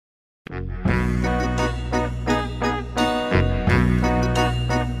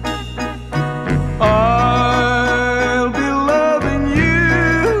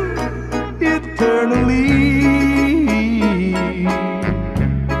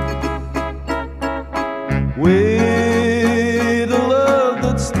with a love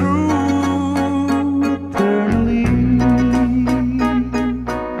that's true eternally.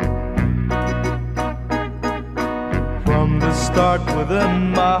 From the start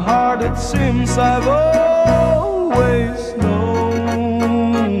within my heart it seems I've always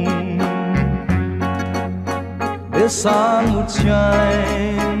known the sun would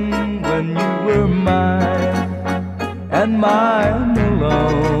shine when you were mine and mine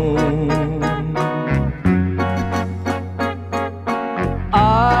alone.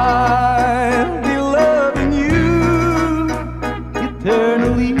 I'll be loving you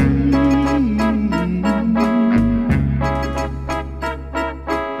eternally.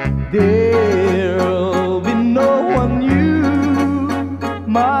 There'll be no one new,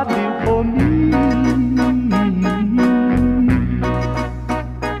 my dear, for me.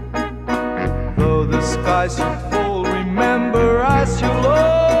 Though the skies should fall, remember as you'll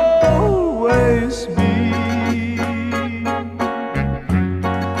always be,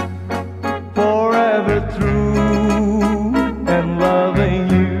 forever true and loving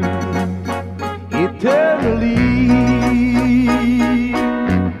you eternally.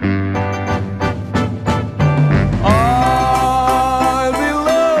 I'll be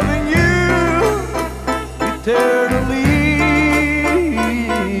loving you eternally.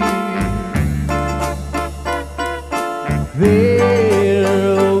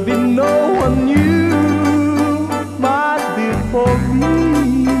 There'll be no one new, my dear, for me.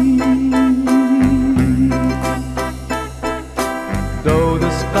 Though the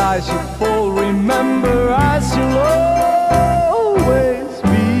sky should fall, remember as you'll always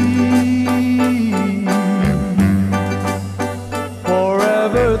be,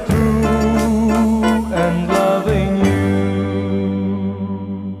 forever true and loving you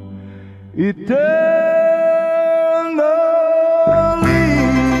eternally.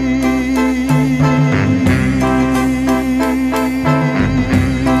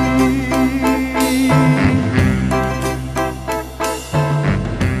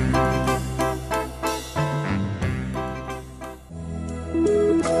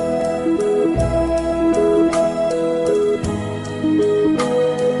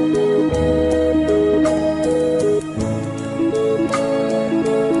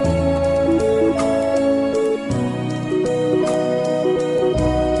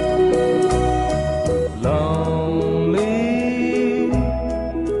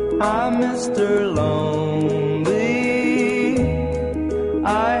 I'm Mr. Lonely.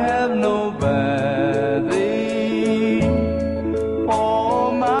 I have nobody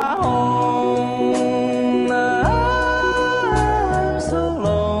for my own. I'm so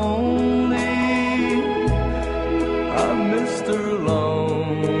lonely. I'm Mr.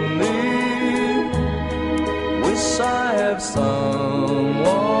 Lonely. Wish I have someone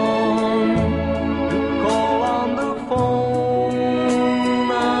to call on the phone.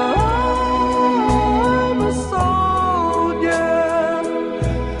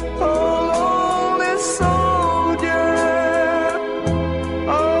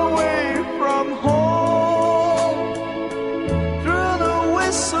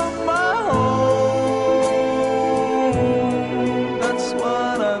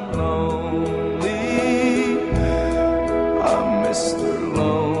 Mr.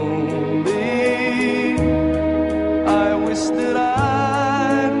 Lonely, I wish that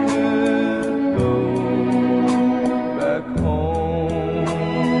I could go back home.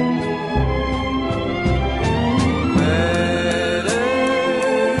 Letters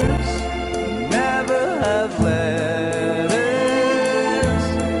never have letters.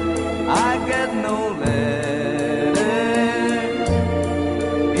 I get no letters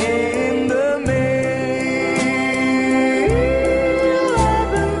in the mail. I've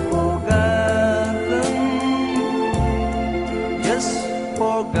been forgotten, yes,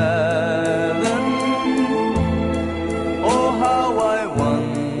 forgotten. Oh, how I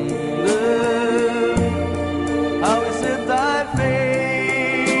wonder, how is it I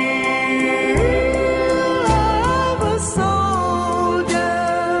fail?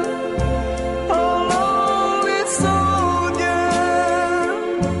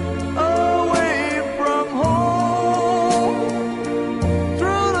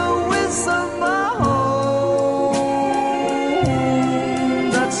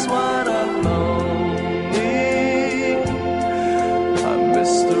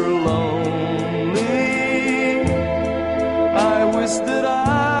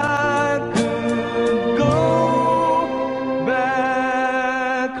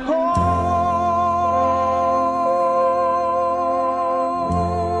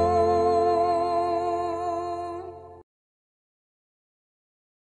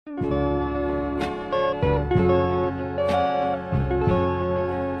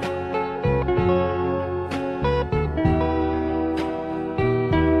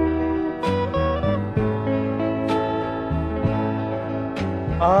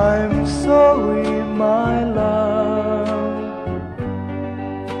 I'm sorry, my love,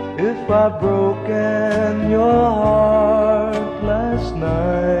 if I've broken your heart last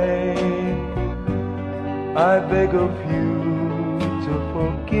night. I beg of you to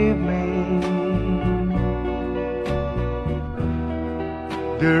forgive me.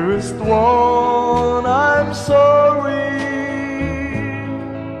 Dearest one, I'm sorry.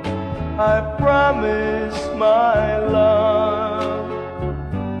 I promise, my love,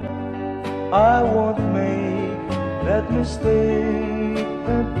 I won't make that mistake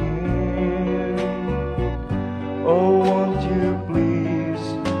again. Oh, won't you please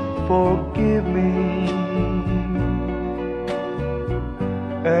forgive me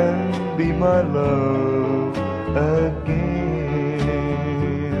and be my love again.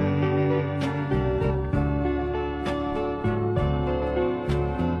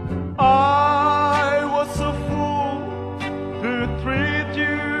 I was a fool to treat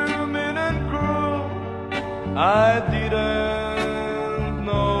you mean and cruel. I didn't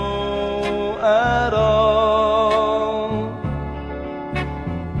know at all.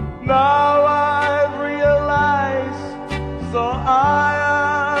 Now I realize, so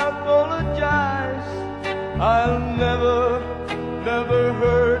I apologize. I'll never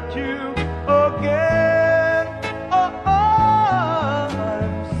hurt you again. Oh,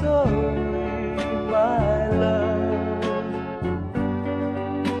 I'm sorry, my love,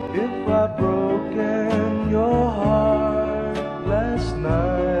 if I've broken your heart last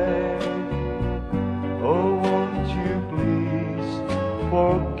night. Oh, won't you please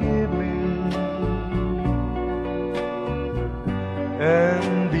forgive me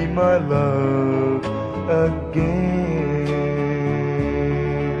and be my love again.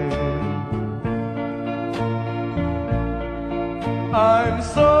 I'm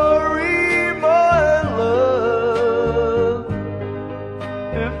sorry, my love,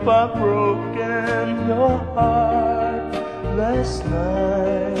 if I've broken your heart last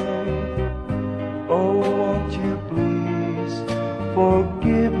night. Oh, won't you please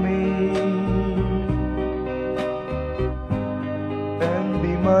forgive me and be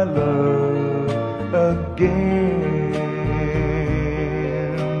my love again.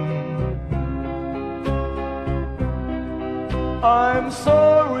 I'm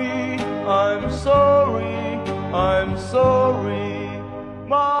sorry, I'm sorry, I'm sorry,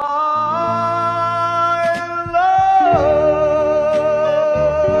 my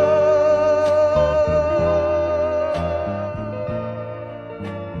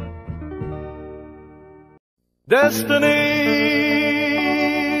destiny,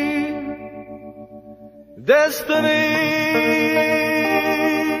 destiny,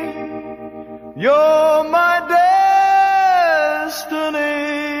 you're my destiny.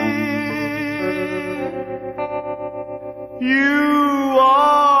 You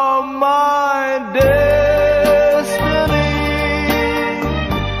are my destiny.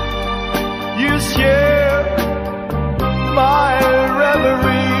 You share my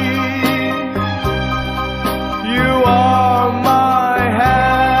reverie. You are my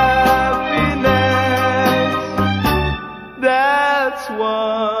happiness. That's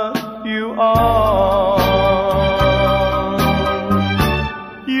what you are.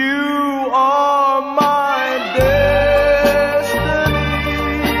 You are my destiny.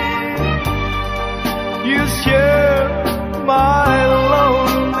 You share my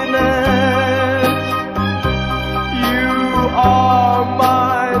loneliness. You are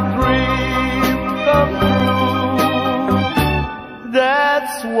my dream come true.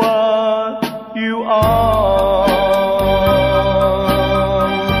 That's what you are.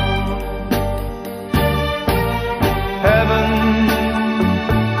 Heaven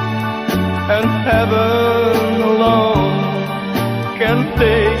and heaven alone can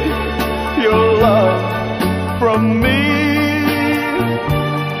take your love from me.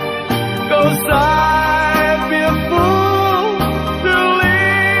 'Cause I'd be a fool to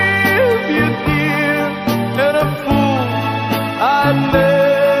leave you, dear, and a fool I'd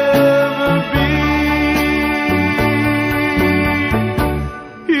never be.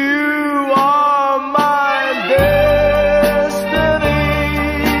 You are my destiny.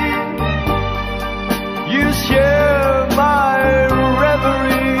 You share my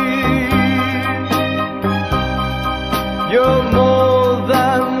reverie. You're more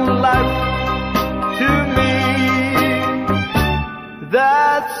than life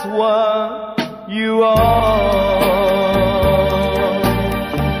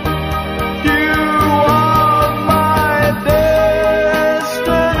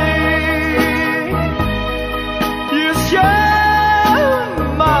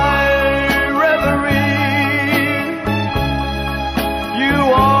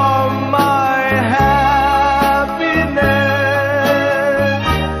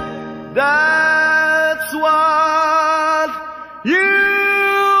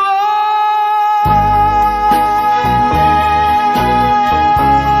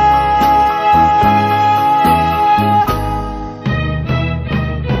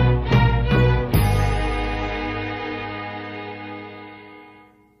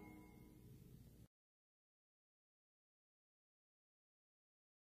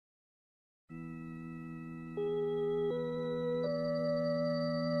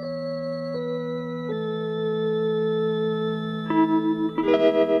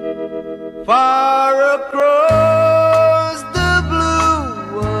far across the blue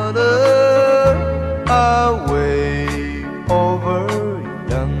water, away over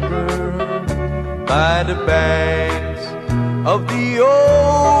yonder, by the banks of the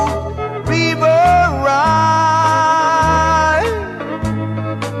old river Rhine,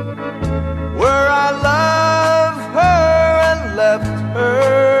 where I loved her and left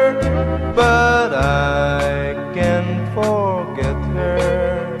her, but I can't forget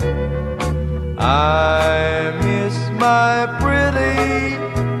her. I miss my pretty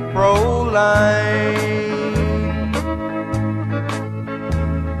Fräulein.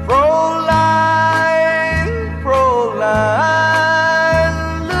 Fräulein, Fräulein,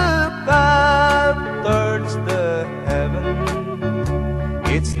 look up towards the heaven.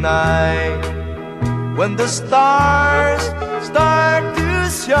 It's night when the stars start to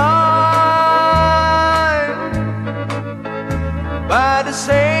shine, by the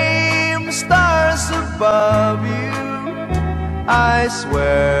same stars above you, I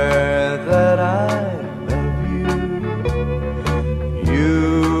swear that I love you.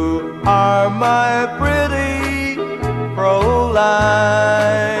 You are my pretty Fräulein.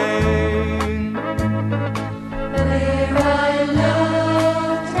 There I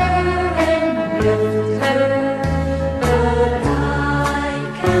loved her and lived her, but I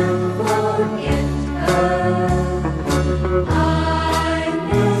can't forget her. I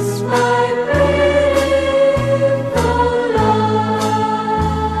miss my pretty Fräulein.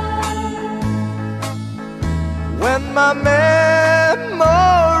 When my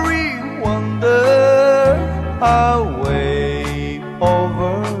memory wanders away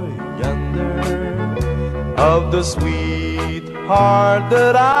over yonder, of the sweetheart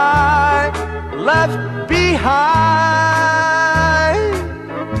that I left behind,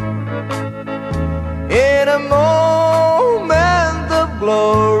 in a moment of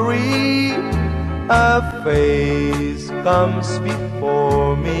glory, a face comes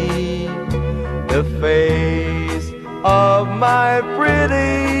before me, the face of my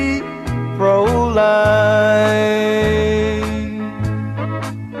pretty Fräulein.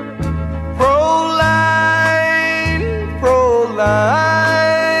 Fräulein, Fräulein,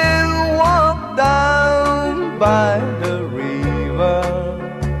 walk down by the river,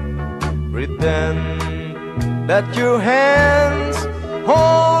 pretend that your hands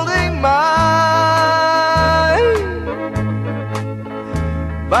holding mine,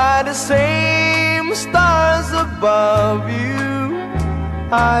 by the same stars above you,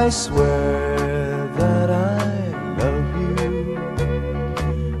 I swear that I love you.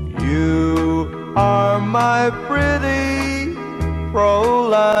 You are my pretty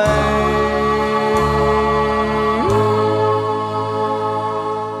Fräulein.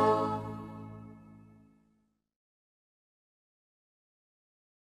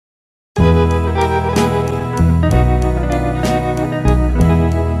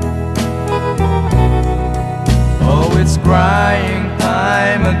 Oh, it's crying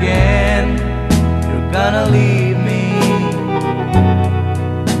time again. You're gonna leave me.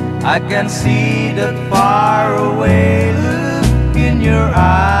 I can see that far away look in your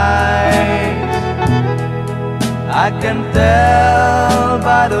eyes. I can tell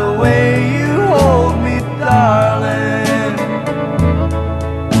by the way you hold me, darling,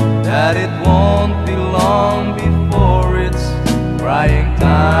 that it won't be long before it's crying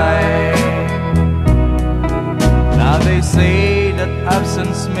time. Now they say that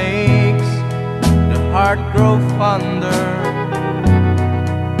absence makes the heart grow fonder,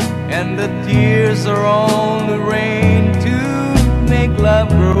 and the tears are only rain to make love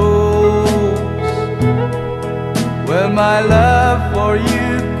grows. Well, my love for you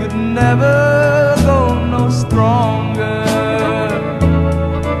could never go no stronger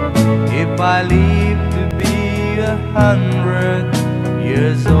if I live to be 100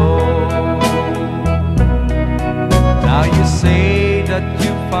 years old. Now you say that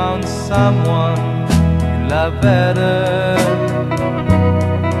you found someone you love better.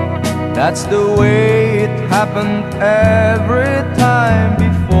 That's the way it happened every time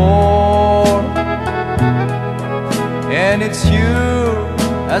before, and it's you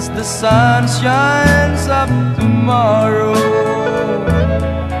as the sun shines up tomorrow.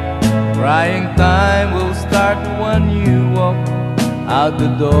 Crying time will start when you walk out the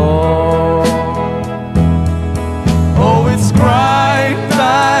door. Oh, it's crying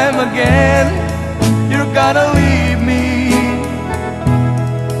time again. You're gonna leave me.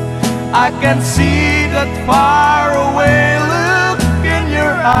 I can see that far away look in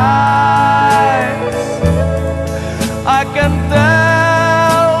your eyes. I can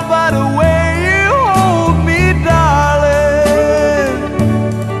tell by the way you hold me, darling,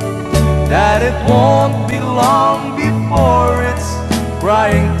 that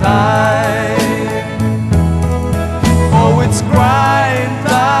crying time. Oh, it's crying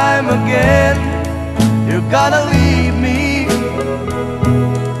time again. You're gonna leave me.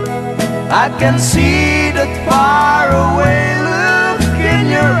 I can see that faraway look in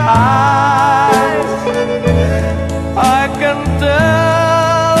your eyes. I can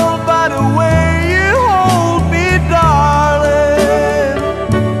tell by the way you hold me, darling,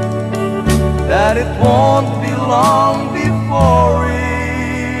 that it won't be long before it's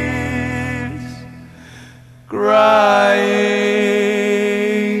crying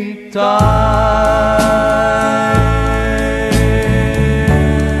time.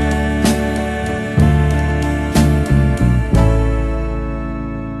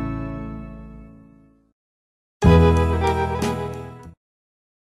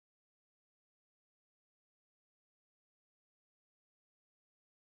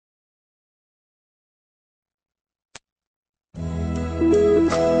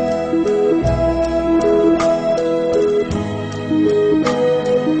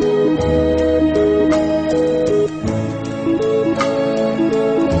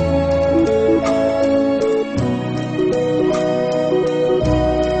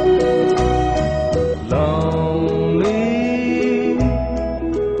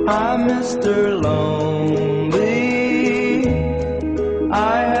 I'm Mr. Lonely.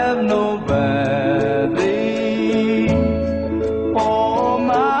 I have nobody for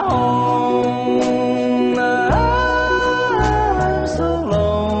my home. I'm so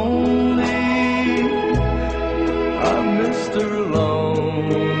lonely. I'm Mr.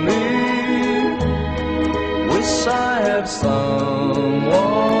 Lonely. Wish I had someone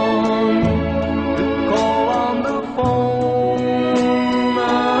to call on the phone.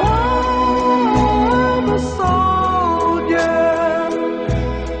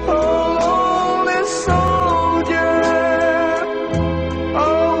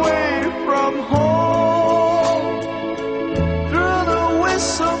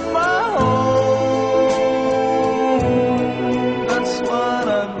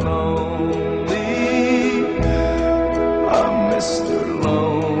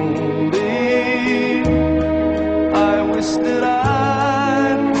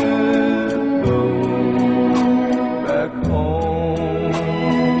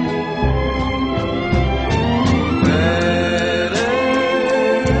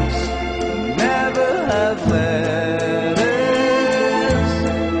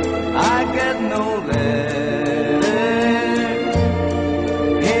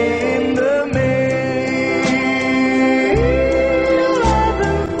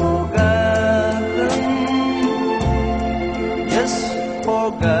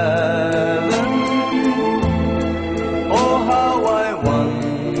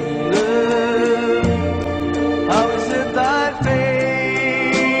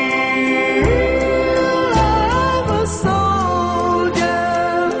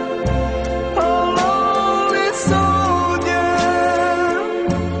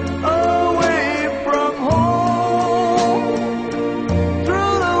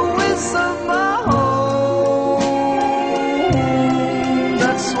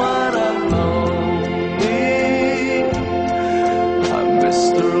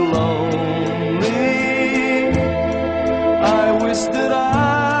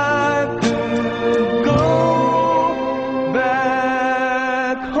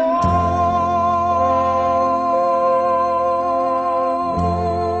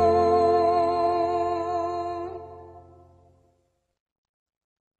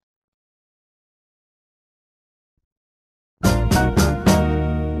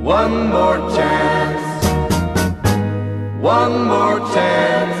 One more chance, one more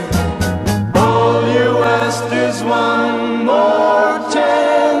chance. All you ask is one more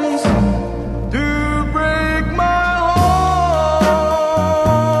chance to break my heart.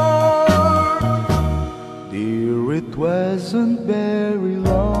 Dear, it wasn't very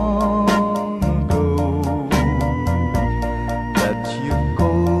long ago that you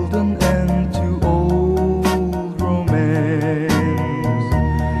called an end to old romance.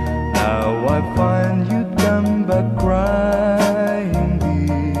 Now I find you come back crying,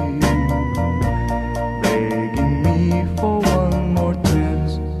 dear, begging me for one more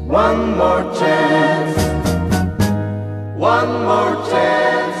chance. One more chance, one more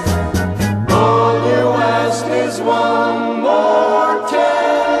chance. All you ask is one more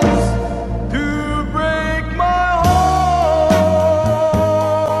chance to break my heart.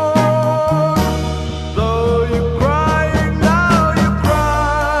 Though you're crying now, you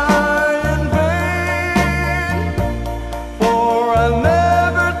cry in vain, for I'll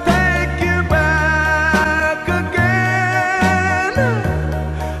never take you back again.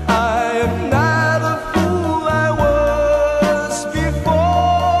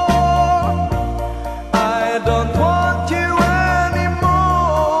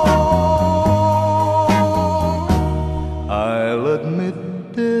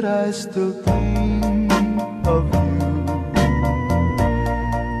 did I still think of you?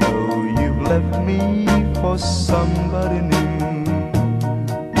 Though you've left me for somebody new,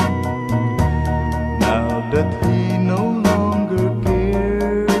 now that he no longer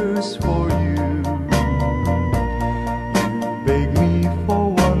cares for you, you beg me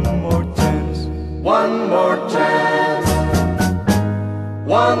for one more chance. One more chance,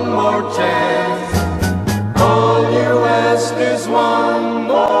 one more chance. All you ask is one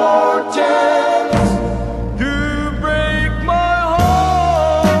more chance to break my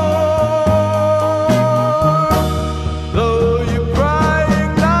heart. Though you're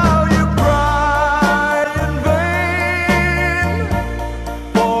crying now, you cry in vain,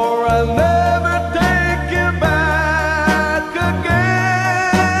 for I'll never take you back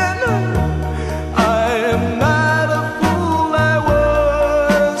again. I am not a fool I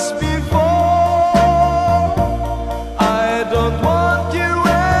was before. I don't want you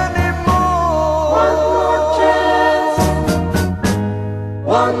anymore. One more chance,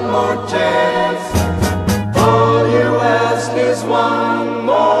 one more chance. All you ask is one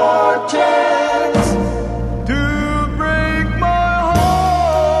more chance to break my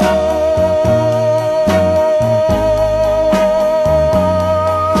heart.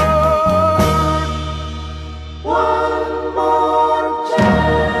 One more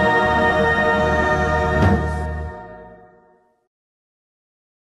chance.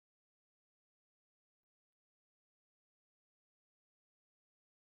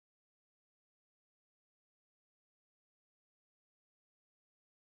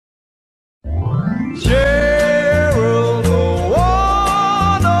 Cheryl, no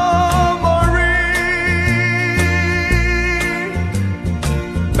one Marie.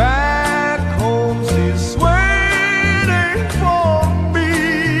 Back home, she's waiting for me.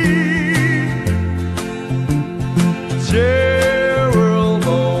 Cheryl,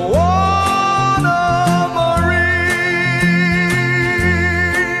 no one Marie.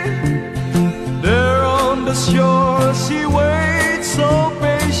 There on the shore, she waits so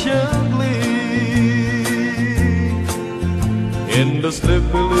patiently. In the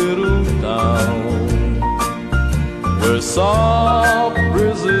sleepy little town where soft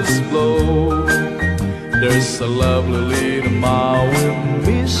breezes blow, there's a lovely little mile we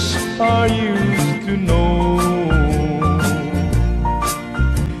miss I used to know.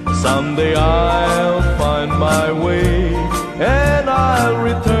 Someday I'll find my way and I'll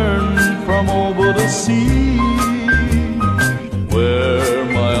return from over the sea, where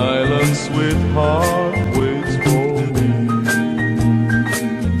my island sweetheart waits for me.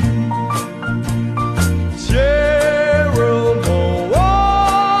 Cheryl, no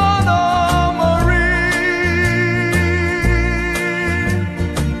one Marie.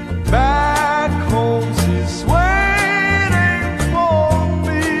 Back home, she's waiting for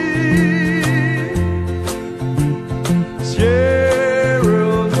me.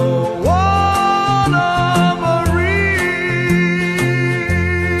 Cheryl, no one Marie.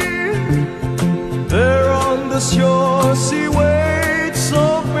 There on the shore, she waits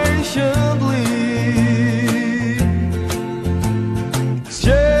so patiently.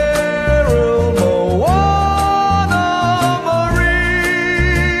 Cheryl, no one Marie.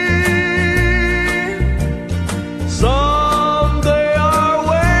 Someday our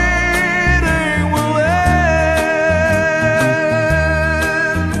waiting will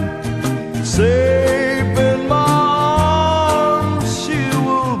end. Safe in my arms she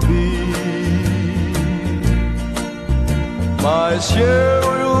will be, my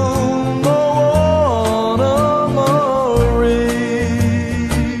Cheryl, no one Marie.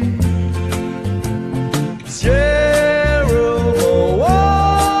 Cheryl, no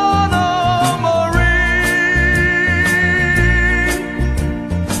one Marie.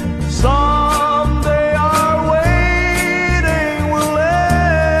 Someday our waiting will end.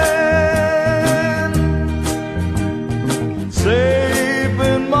 Safe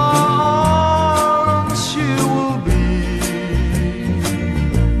in my arms she will be,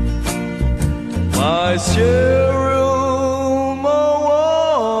 my Cheryl, no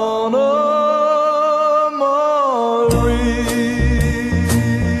one Marie.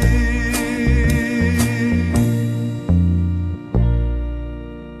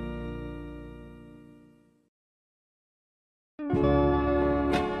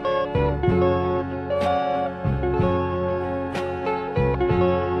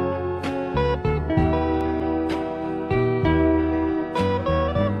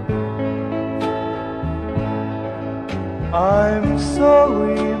 I'm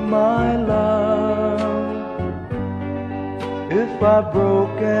sorry, my love, if I've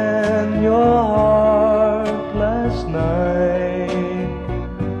broken your heart last night.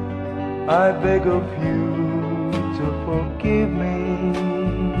 I beg of you to forgive me.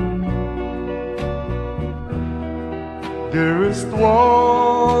 Dearest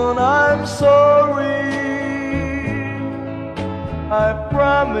one, I'm sorry. I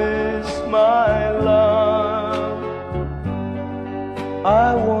promise, my love,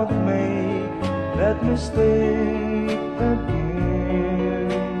 I won't make that mistake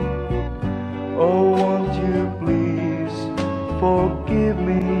again. Oh, won't you please forgive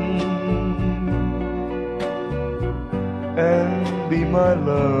me and be my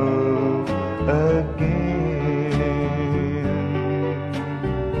love again.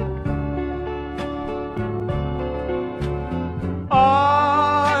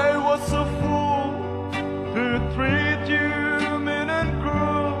 I was a fool to treat you mean and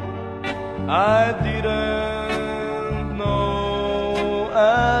cruel. I didn't know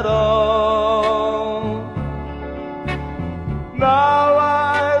at all. Now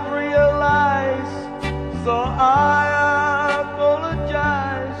I realize, so I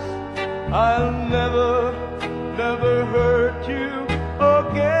apologize. I'll never, never hurt you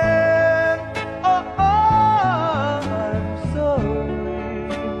again. Oh, I'm sorry,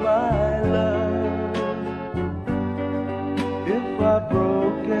 my love, if I've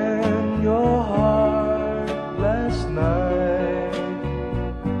broken your heart last night.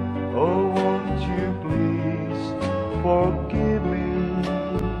 Oh, won't you please forgive me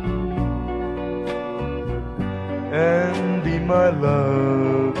and be my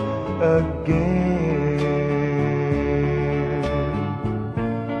love again.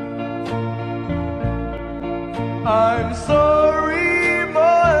 I'm sorry,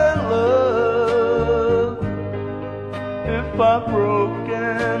 my love, if I've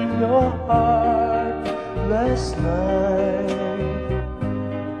broken your heart last night.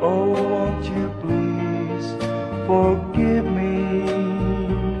 Oh, won't you please forgive me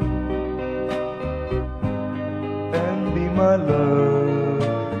and be my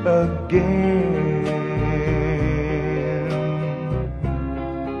love again.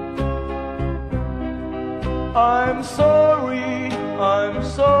 I'm sorry, I'm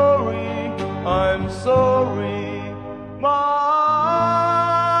sorry, I'm sorry, my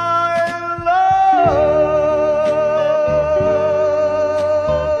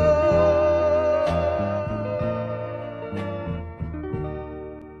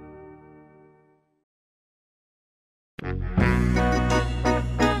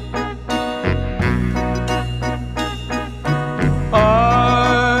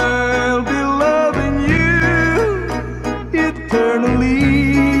I'll be loving you eternally,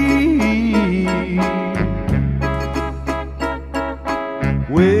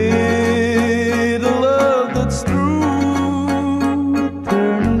 with a love that's true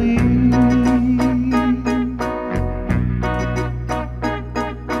eternally.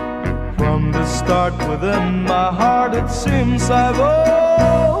 From the start within my heart, it seems I've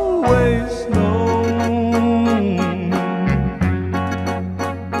always known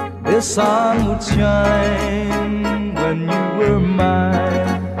the sun would shine when you were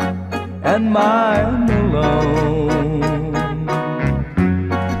mine and mine alone.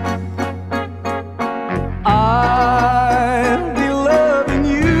 I'll be loving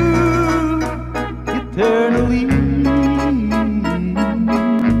you eternally.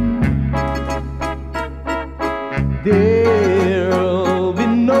 There'll be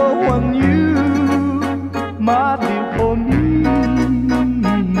no one new, my dear, for me.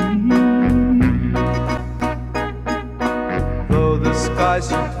 Though the skies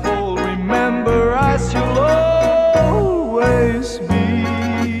should fall, remember us, you'll always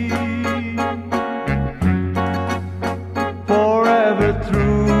be. Forever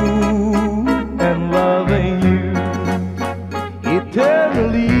true and loving you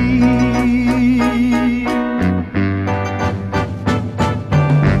eternally.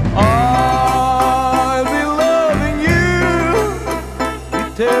 I'll be loving you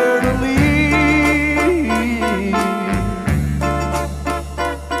eternally.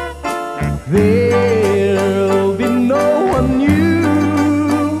 There'll be no one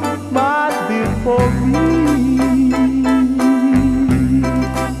new, my dear, for me.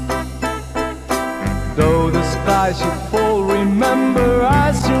 Though the sky should fall, remember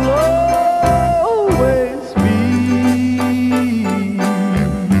us, you'll always be.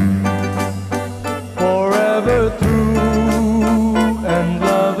 Forever true and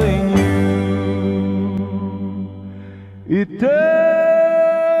loving you eternally.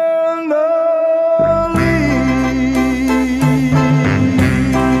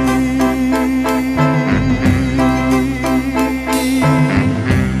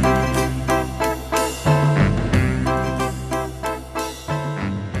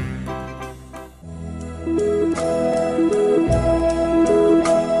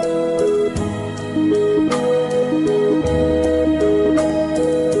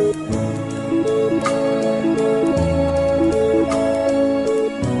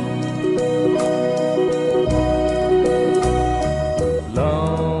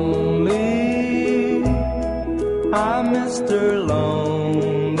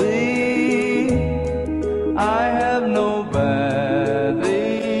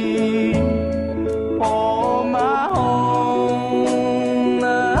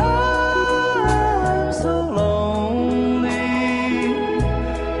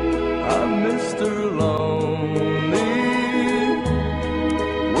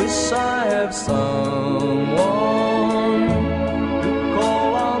 wish I have someone to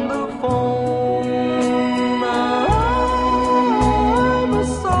call on the phone. I'm a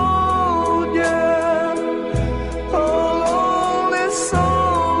soldier, a lonely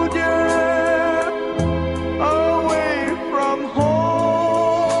soldier, away from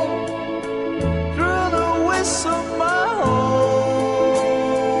home, through the whistle of my home.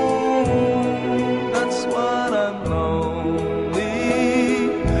 That's what I'm lonely.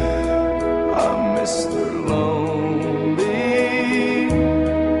 I'm Mr. Lonely.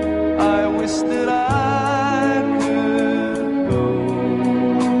 I wish that I could go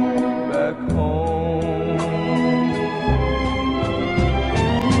back home.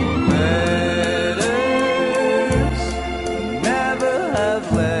 Letters never have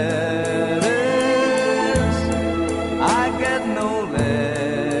letters. I get no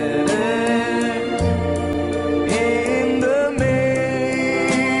letters in the mail.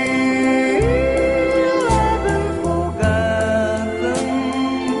 I've been forgotten,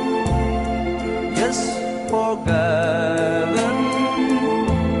 yes, forgotten.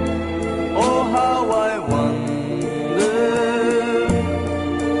 Oh, how I wonder,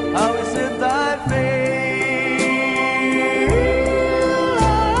 how is it I feel?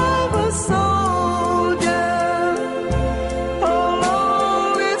 I'm a soldier, a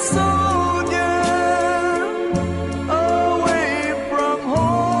lonely soldier, away from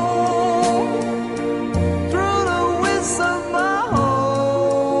home, through the whistle of my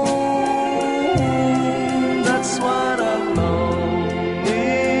home. That's what I'm lonely.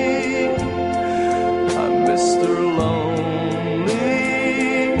 I'm Mr. Lonely.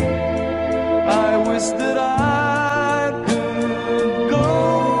 I wish that I could go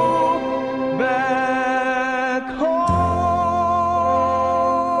back home.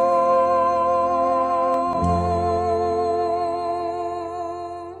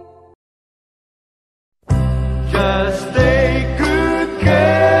 Just take good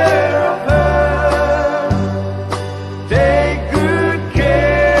care of her. Take good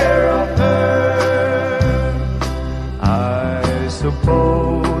care of her. I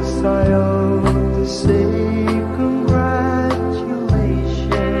suppose I ought to say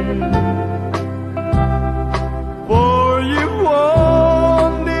congratulations, for you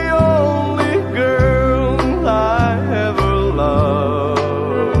won the only girl I ever loved.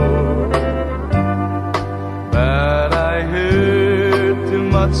 But I heard too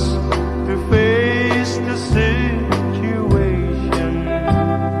much to face the situation.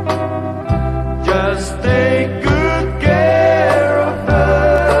 Just take good care of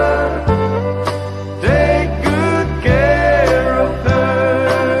her. Take good care of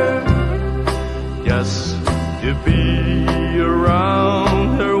her. Just to be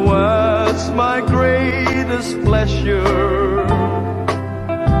around her was my greatest pleasure.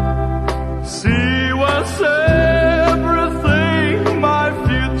 She was everything my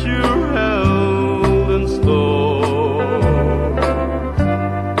future held in store.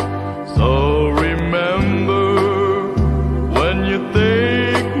 So remember, when you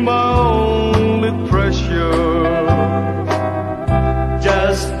take my only treasure,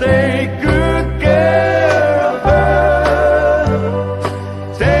 just take good care of her.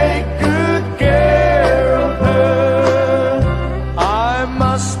 Take good care of her. I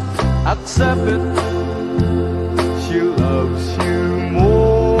must accept it. She loves you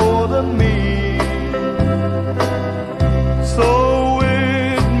more than me. So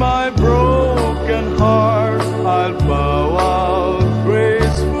with my broken heart, I'll bow out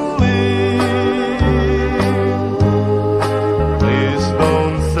gracefully. Please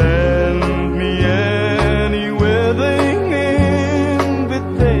don't send me any wedding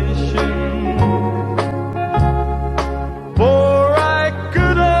invitation, for I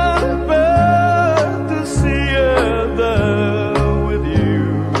couldn't bear to see her there with you.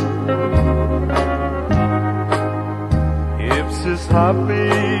 If she's happy,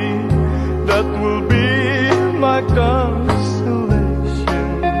 that will be my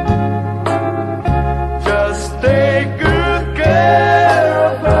consolation. Just take good care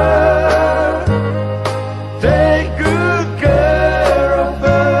of her. Take good care of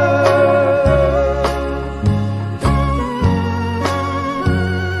her.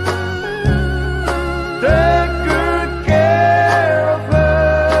 Take good care of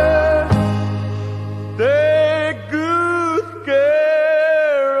her. Take good care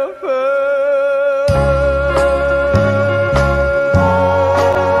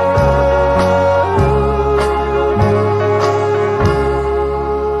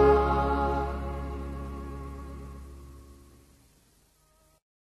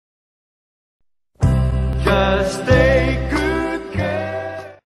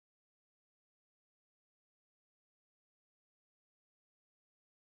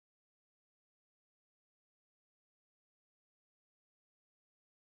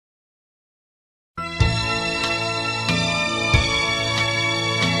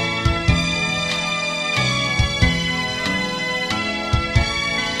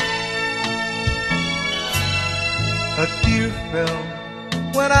fell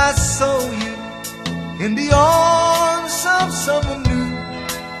when I saw you in the arms of someone new.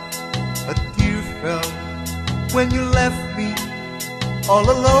 A tear fell when you left me all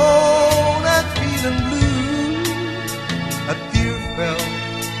alone and feeling blue. A tear fell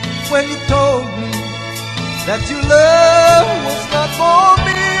when you told me that your love was not for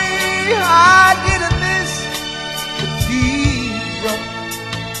me. I didn't miss the teardrop,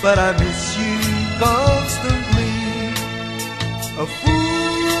 but I miss you constantly. A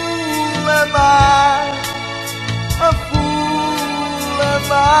fool am I, a fool am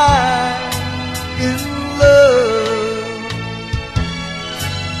I in love.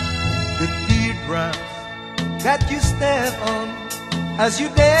 The teardrops that you stand on as you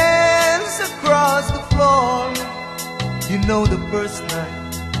dance across the floor. You know the first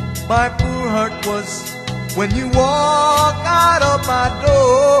night my poor heart was when you walk out of my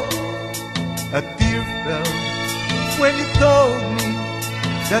door. A tear fell when you told me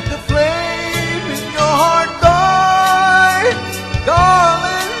that the flame in your heart died.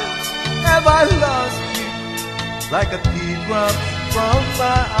 Darling, have I lost you like a teardrop from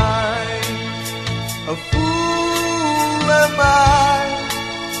my eyes? A fool am I,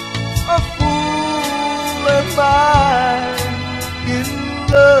 a fool am I in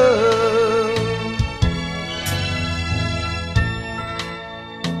love.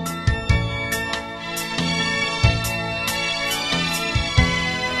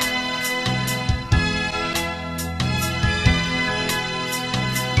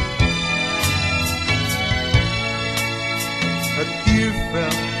 A tear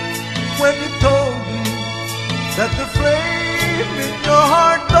fell when you told me that the flame in your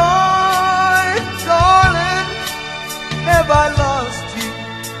heart died. Darling, have I lost you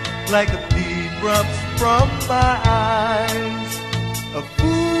like a teardrop from my eyes? A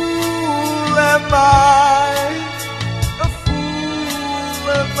fool am I, a fool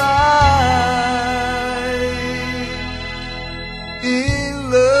am I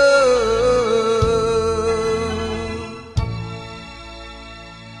in love.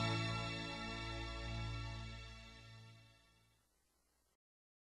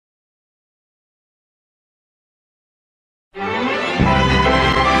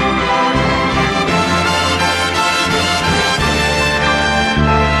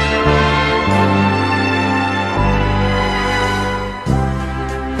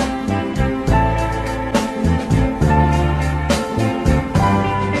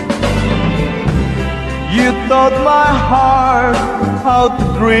 You taught my heart how to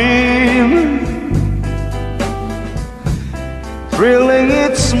dream, thrilling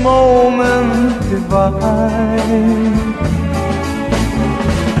its moment divine.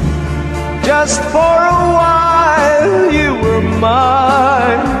 Just for a while you were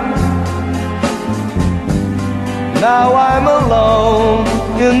mine. Now I'm alone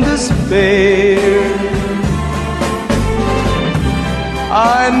in despair.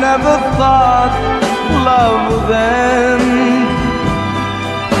 I never thought love would end,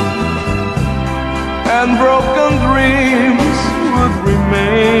 and broken dreams would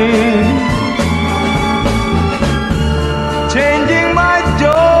remain, changing my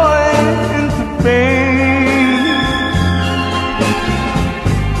joy into pain.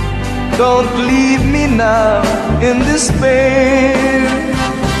 Don't leave me now in despair.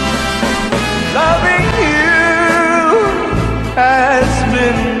 Loving you has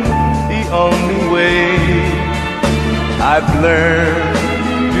been the only way I've learned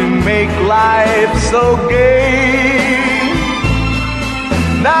to make life so gay.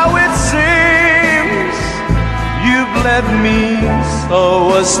 Now it seems you've led me so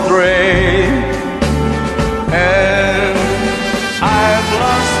astray, and I've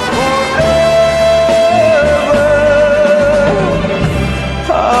lost forever.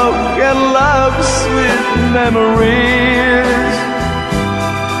 How can love's sweet memories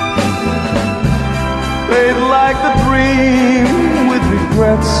fade like a dream with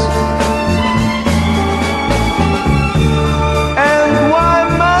regrets? And why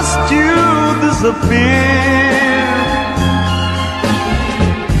must you disappear,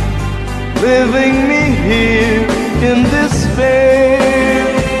 leaving me here in despair?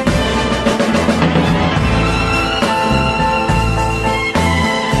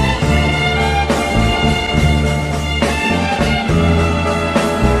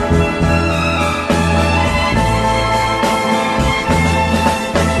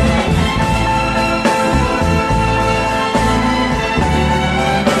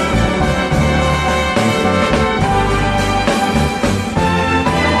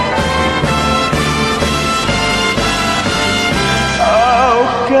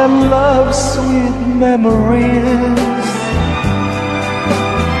 And love's sweet memories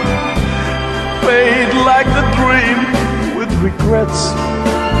regrets.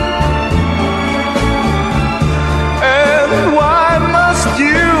 And why must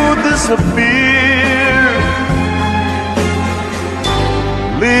you disappear,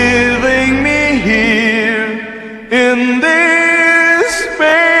 leaving me here in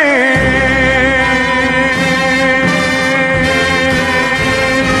despair?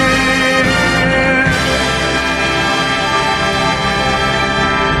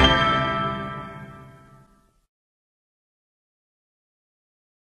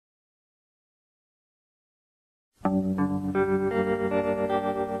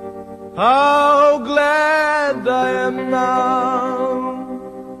 How glad I am now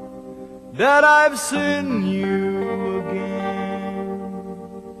that I've seen you again.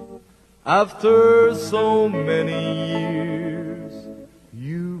 After so many years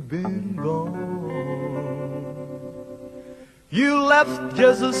you've been gone. You left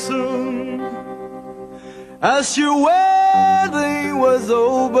just as soon as your wedding was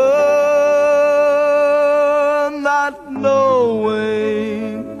over, not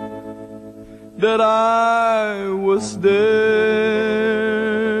knowing that I was there.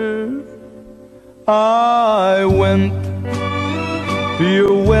 I went to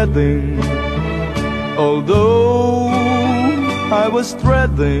your wedding, although I was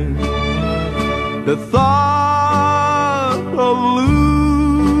dreading the thought of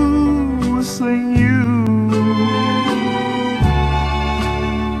losing you.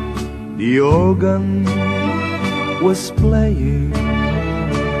 The organ was playing,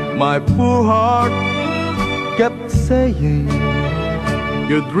 my poor heart kept saying,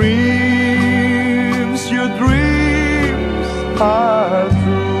 your dreams are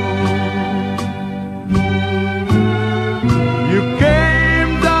true. You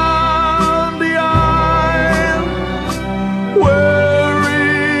came down the aisle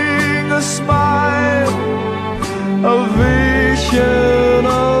wearing a smile, a vision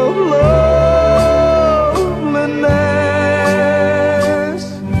of loneliness.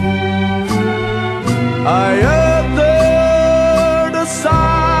 I uttered a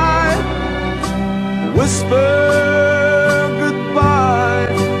sigh, whispered goodbye,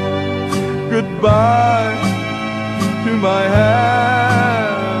 goodbye to my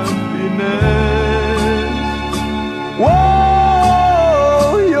happiness.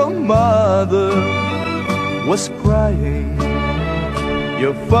 Whoa, your mother was crying,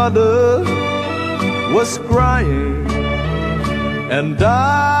 your father was crying, and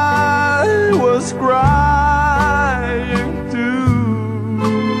I was crying too.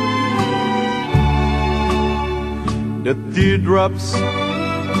 The teardrops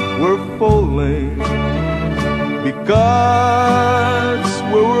were falling because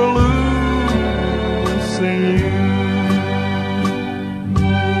we were losing you.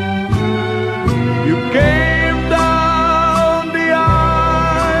 You came down the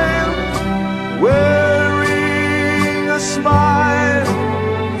aisle wearing a smile,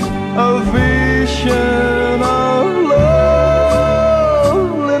 a vision of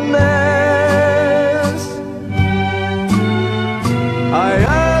loneliness. I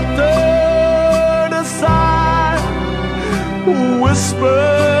uttered a sigh,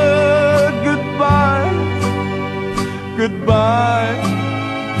 whispered goodbye, goodbye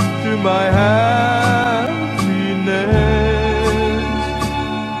to my happiness.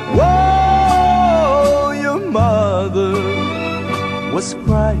 Whoa, your mother was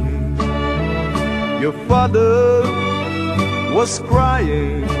crying, your father was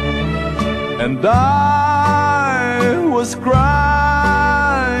crying, and I was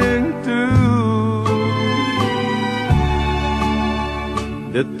crying too.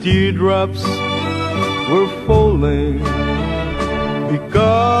 The teardrops were falling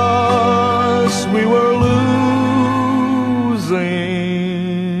because we were losing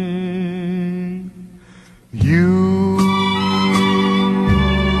you.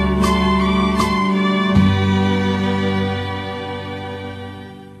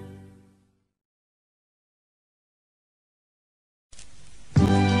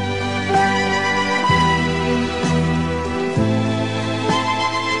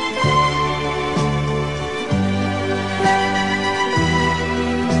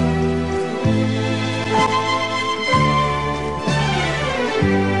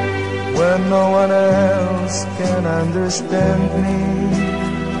 When no one else can understand me,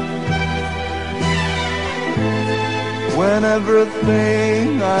 when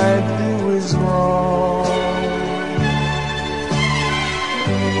everything I do is wrong,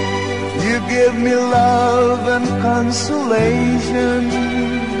 you give me love and consolation.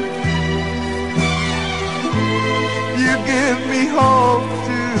 You give me hope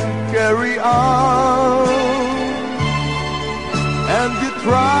to carry on.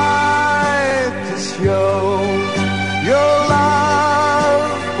 tried to show your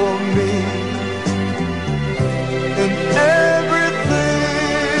love for me in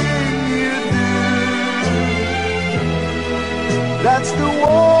everything you do. That's the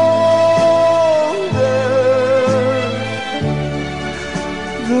wonder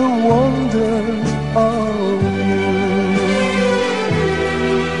of you.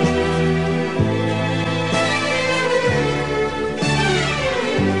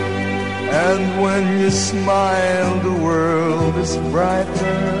 And when you smile, the world is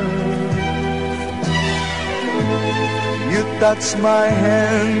brighter. You touch my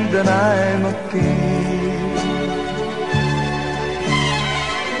hand and I'm a king.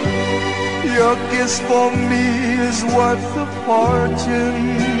 Your kiss for me is worth a fortune.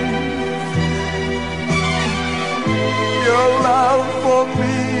 Your love for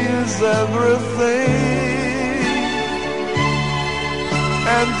me is everything.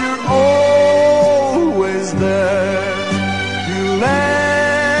 And you're always there to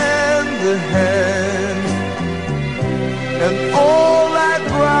lend a hand. And all I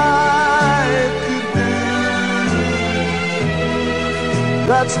try to do,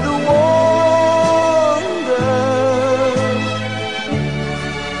 that's the wonder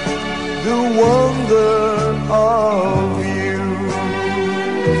of you.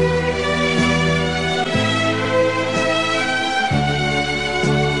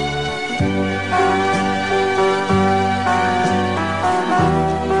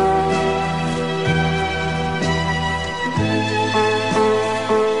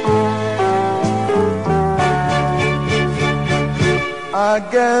 I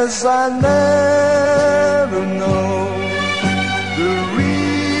guess I never know the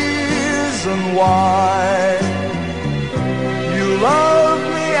reason why you love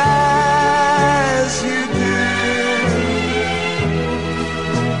me as you do.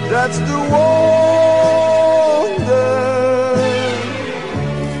 That's the wonder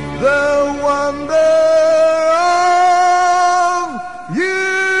of you.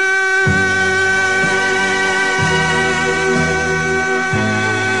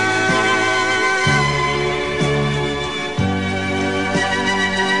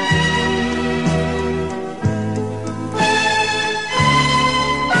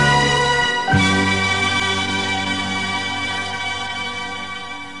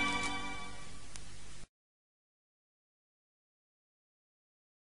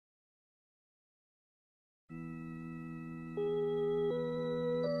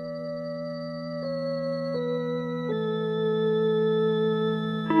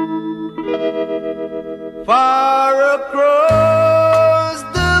 Far across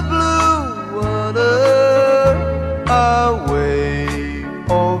the blue water, away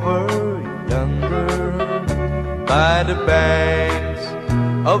over yonder, by the banks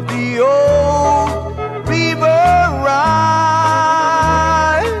of the old river Rhine,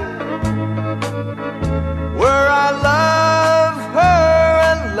 where I loved her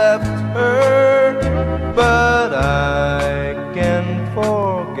and left her, but I can't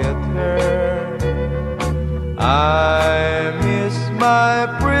forget her. I miss my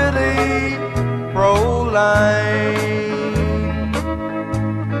pretty Fräulein.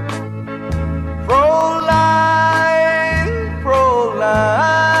 Fräulein,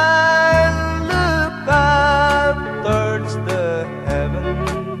 Fräulein, look up towards the heaven.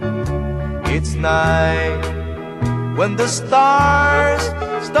 It's night when the stars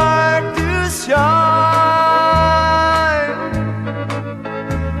start to shine.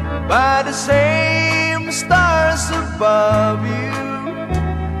 By the same stars above you,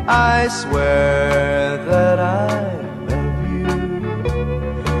 I swear that I love you.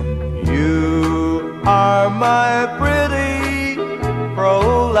 You are my pretty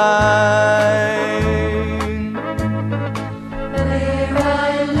Fräulein. There I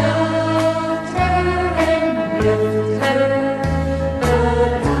loved her and lived her,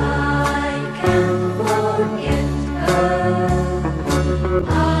 but I can't forget her. I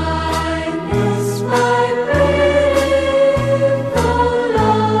miss my pretty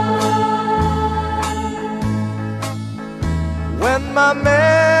Fräulein. When my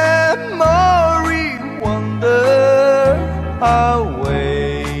memory wanders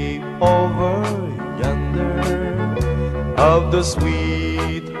away over yonder, of the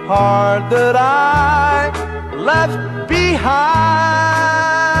sweetheart that I left behind,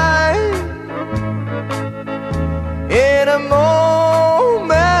 in a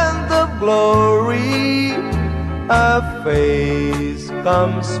moment of glory, a face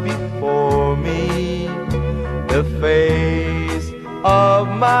comes before me, the face of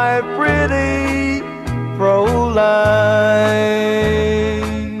my pretty Fräulein.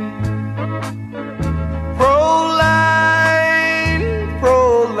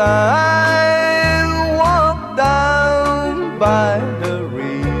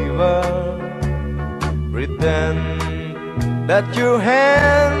 that your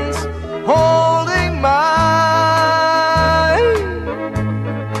hands holding mine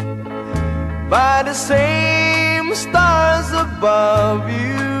by the same stars above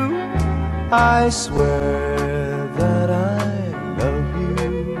you. I swear that I love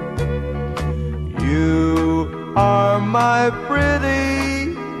you. You are my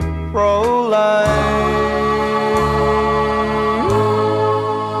pretty Proline.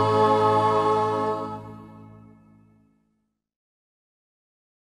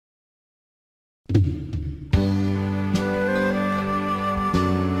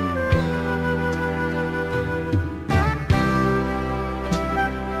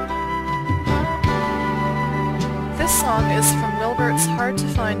 This song is from Wilbert's Hard to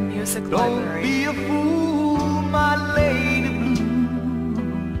Find Music Don't Library. be a fool, my lady blue.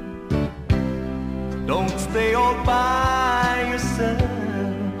 Don't stay all by yourself.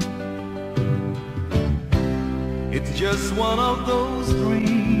 It's just one of those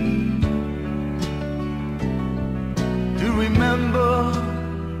dreams to remember.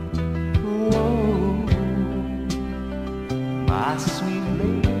 Oh, my sweet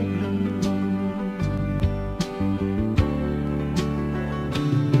lady blue.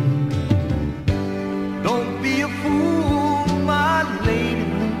 Don't be a fool, my lady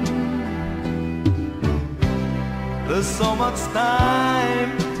blue. There's so much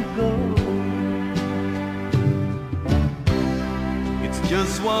time to go. It's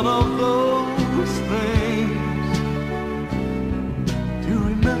just one of those things to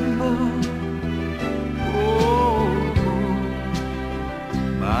remember. Oh,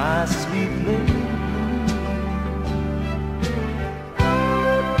 my sweet lady.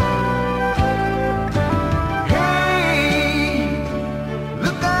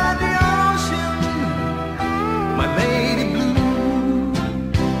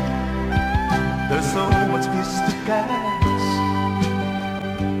 So much fish to catch.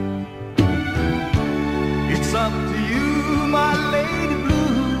 It's up to you, my lady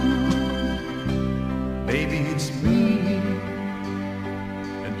blue. Maybe it's me,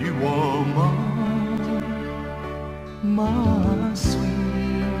 and you are my sweet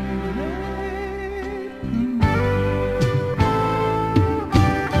lady blue.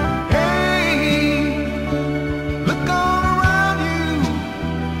 Hey, look all around you,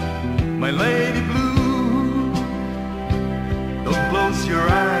 my lady blue. Close your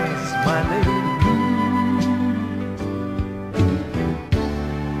eyes, my lady blue.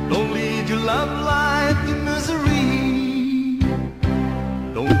 Don't lead your love life to misery.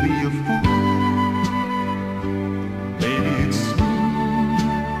 Don't be a fool. Maybe it's me,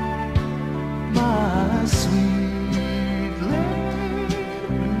 my sweet lady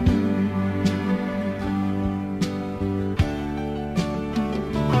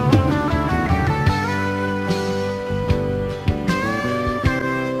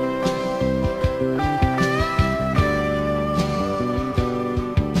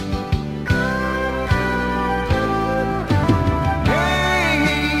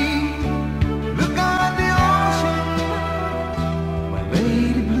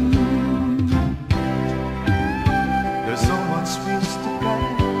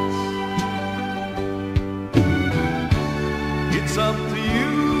It's up to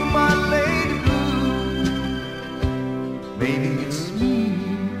you, my lady blue. Maybe it's me,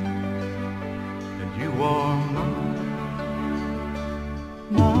 and you are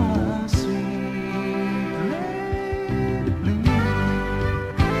my sweet lady blue.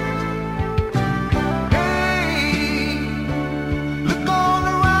 Hey, look all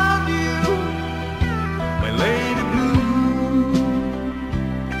around you, my lady blue.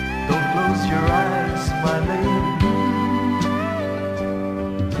 Don't close your eyes, my lady blue.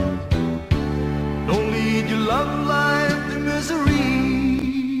 Your love life to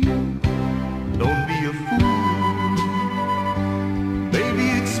misery. Don't be a fool. Baby,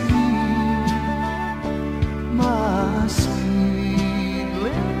 it's me, my sweet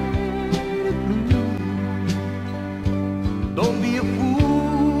lady blue. Don't be a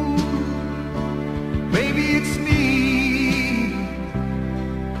fool. Baby, it's me,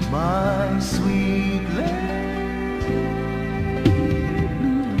 my sweet lady.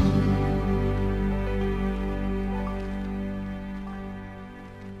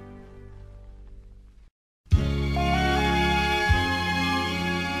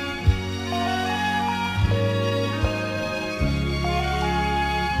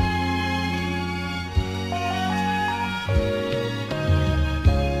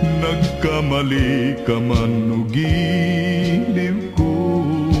 Nagkamali ka man o giliw ko,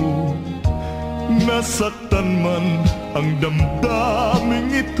 nasaktan man ang damdaming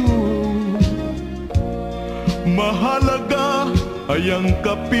ito. Mahalaga ay ang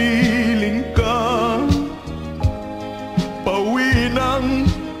kapiling ka. Pauwi ng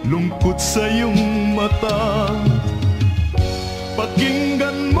lungkot sa iyong mata.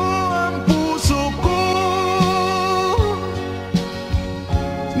 Pakinggan mo ang puso ko.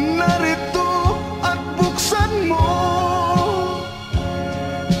 Narito at buksan mo.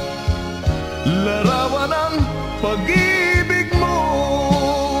 Larawan ng pag-ibig mo.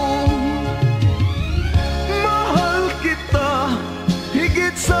 Mahal kita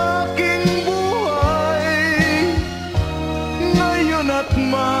higit sa aking buhay, ngayon at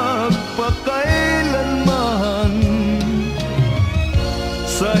magpakailanman.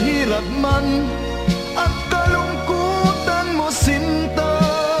 Sa hirap man at kalungkutan mo, sinta,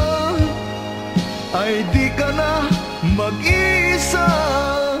 ay di ka na mag-isa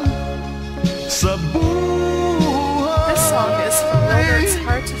sa buhay. This song is from Wilbert's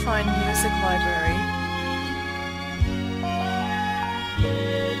Hard to Find Music Library.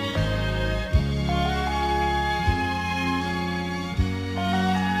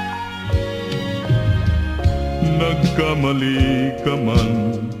 Nagkamali ka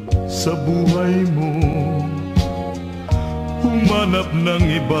man sa buhay mo, humanap ng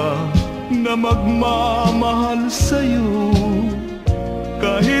iba na magmamahal sa'yo.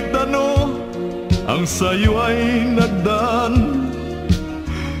 Kahit ano ang sa'yo ay nagdaan,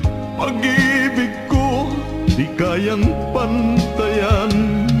 pag-ibig ko di kayang pantayan.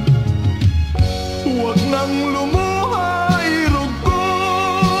 Huwag nang lumuha, irog ko.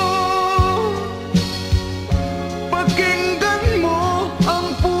 Pakinggan mo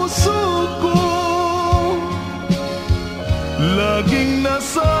ang puso ko. Laging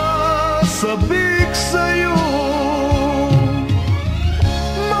nasasabik sa'yo.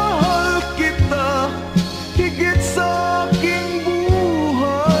 Mahal kita higit sa aking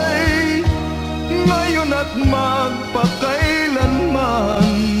buhay, ngayon at magpakailanman.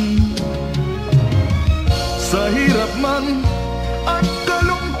 Sa hirap man at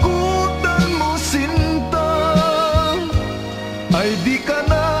kalungkutan mo, sinta, ay di ka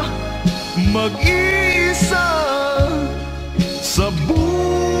na mag-iisa sa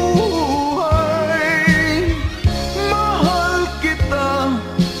buhay. Mahal kita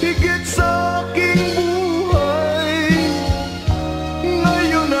higit sa aking buhay,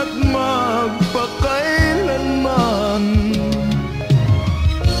 ngayon at magpakailanman.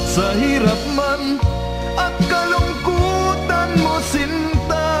 Sa hirap man at kalungkutan mo,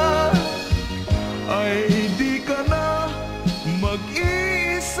 sinta, ay di ka na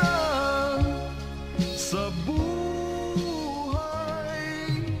mag-isa sa buhay.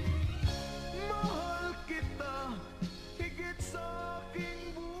 Mahal kita higit sa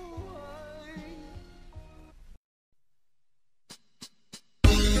aking buhay.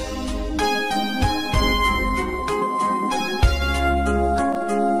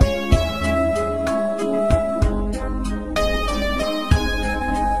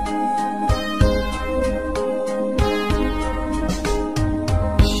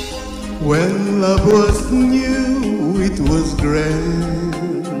 When love was new, it was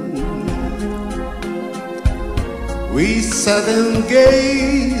grand. We sat and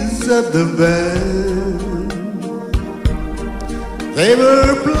gazed at the band. They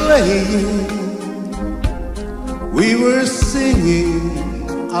were playing, we were singing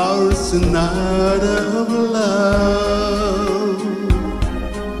our sonata of love.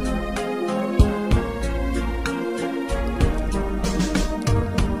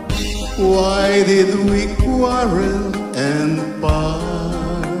 Why did we quarrel and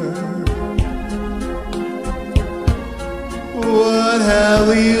part? What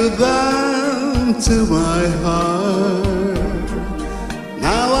have you done to my heart?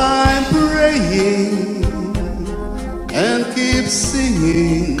 Now I'm praying and keep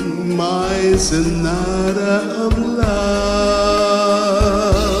singing my sonata of love.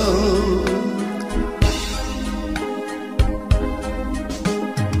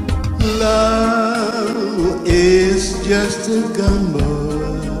 Love is just a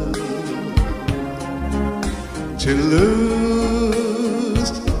gamble. To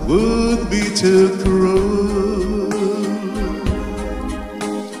lose would be too cruel.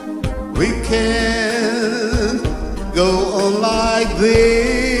 We can't go on like this.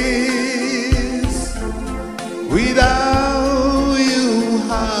 Without you,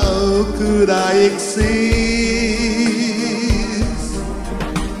 how could I exist?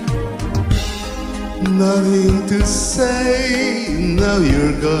 Nothing to say, now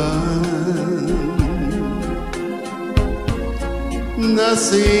you're gone.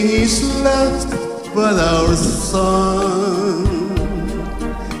 Nothing is left but our song.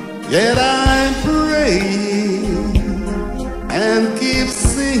 Yet I'm praying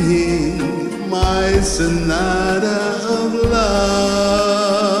singing my sonata of love.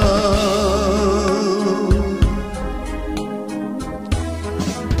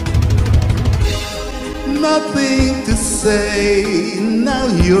 Nothing to say, now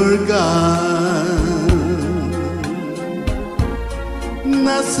you're gone.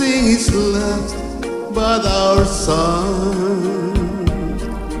 Nothing is left but our song.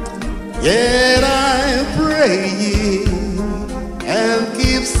 Yet I'm praying and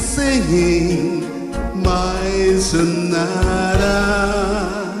keep singing my sonata